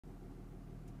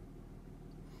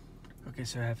Okay,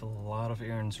 so I have a lot of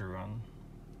errands to run.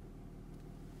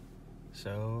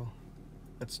 So,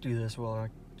 let's do this while I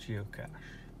geocache.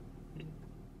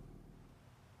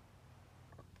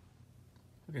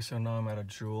 Okay, so now I'm at a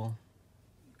Jewel,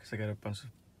 because I got a bunch of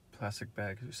plastic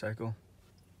bags to recycle.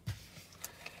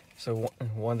 So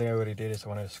one thing I already did is I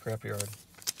wanted a scrapyard.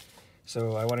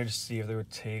 So I wanted to see if they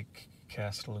would take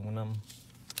cast aluminum.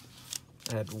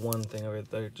 I had one thing over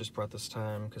there I just brought this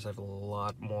time because I have a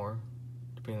lot more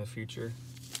to be in the future.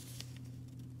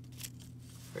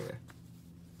 But yeah,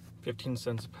 15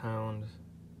 cents a pound.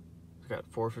 I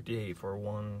got $4.58 for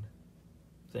one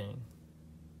thing.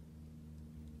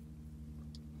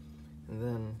 And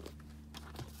then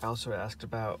I also asked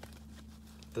about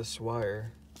this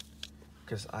wire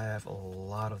because I have a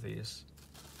lot of these.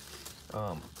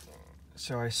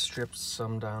 So I stripped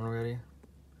some down already.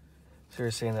 So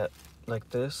you're saying that like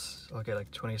this, I'll get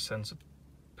like 20 cents a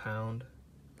pound.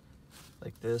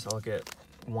 Like this, I'll get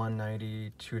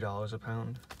 $1.90, $2 a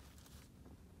pound.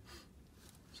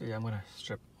 So yeah, I'm gonna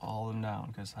strip all of them down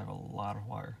because I have a lot of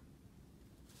wire.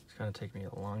 It's gonna take me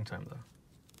a long time though.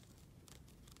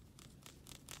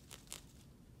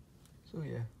 So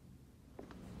yeah.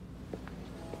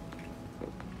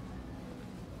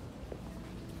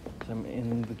 So I'm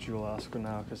in the Jewel Oscar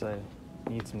now because I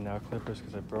need some nail clippers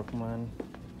because I broke mine.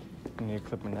 I need to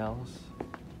clip my nails.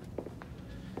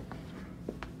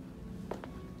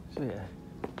 So yeah.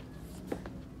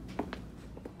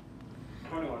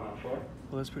 21 on 4.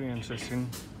 Well, that's pretty interesting.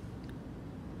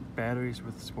 Batteries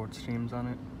with sports teams on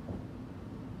it.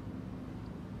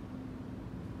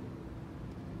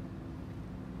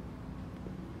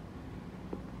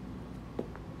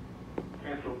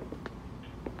 Cancel.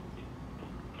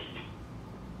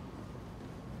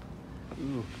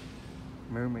 Ooh,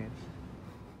 mermaids.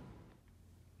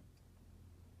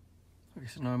 Okay,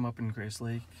 so now I'm up in Grace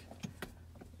Lake.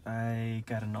 I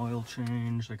got an oil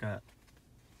change.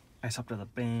 I stopped at the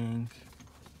bank,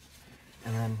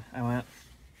 and then I went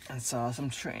and saw some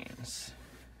trains.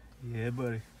 Yeah,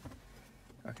 buddy.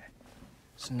 Okay,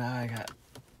 so now I got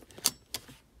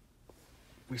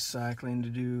recycling to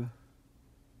do.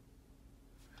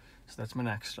 So that's my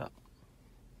next stop.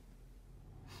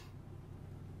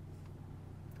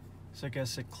 So I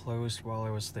guess it closed while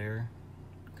I was there,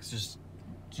 because it's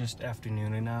just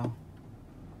afternoon now.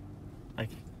 Like,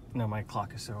 no, my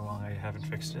clock is so wrong, I haven't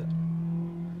fixed it.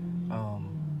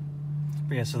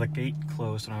 But yeah, so the gate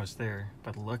closed when I was there,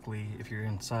 but luckily, if you're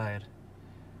inside,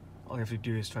 all you have to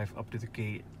do is drive up to the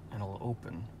gate and it'll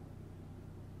open.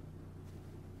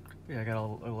 But yeah, I got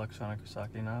all electronic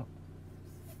recycling out.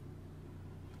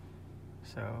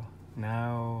 So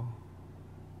now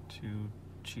to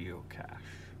Geocache.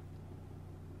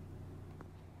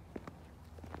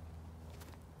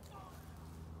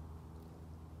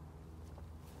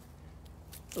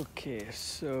 Okay,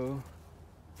 so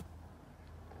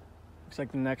looks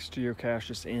like the next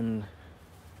geocache is in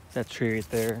that tree right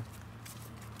there.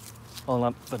 Well,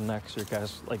 not the next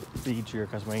geocache, like the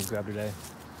geocache I grabbed today.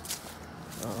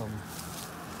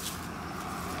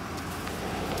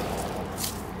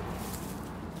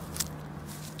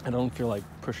 I don't feel like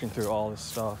pushing through all this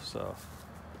stuff, so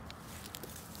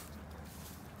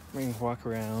we can walk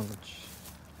around, which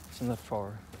isn't that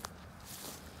far.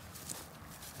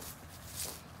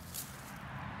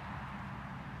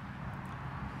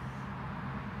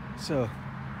 So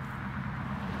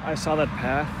I saw that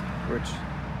path, which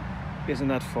isn't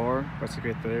that far, but it's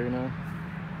right there, you know.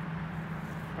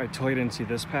 I totally didn't see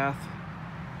this path,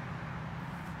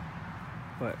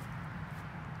 but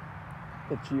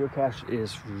the geocache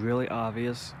is really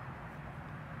obvious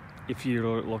if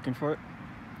you're looking for it.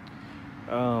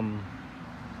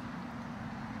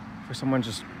 For someone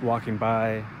just walking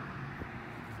by,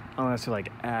 unless you're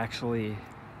like actually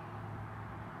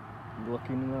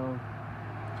looking, you know,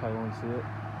 probably won't see it.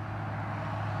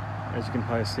 As you can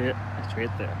probably see it, it's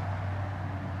right there.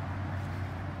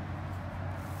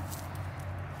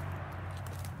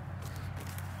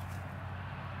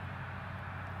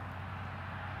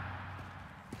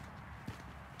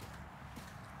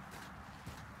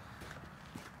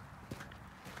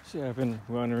 So yeah, I've been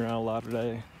running around a lot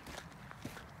today,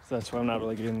 so that's why I'm not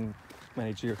really getting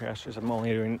many geocaches. I'm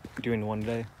only doing one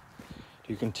day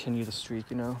to continue the streak,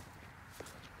 you know.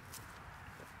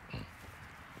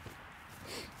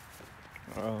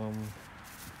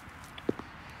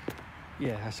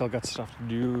 Yeah, I still got stuff to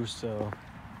do, so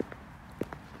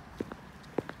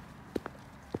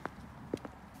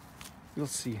you'll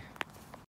see.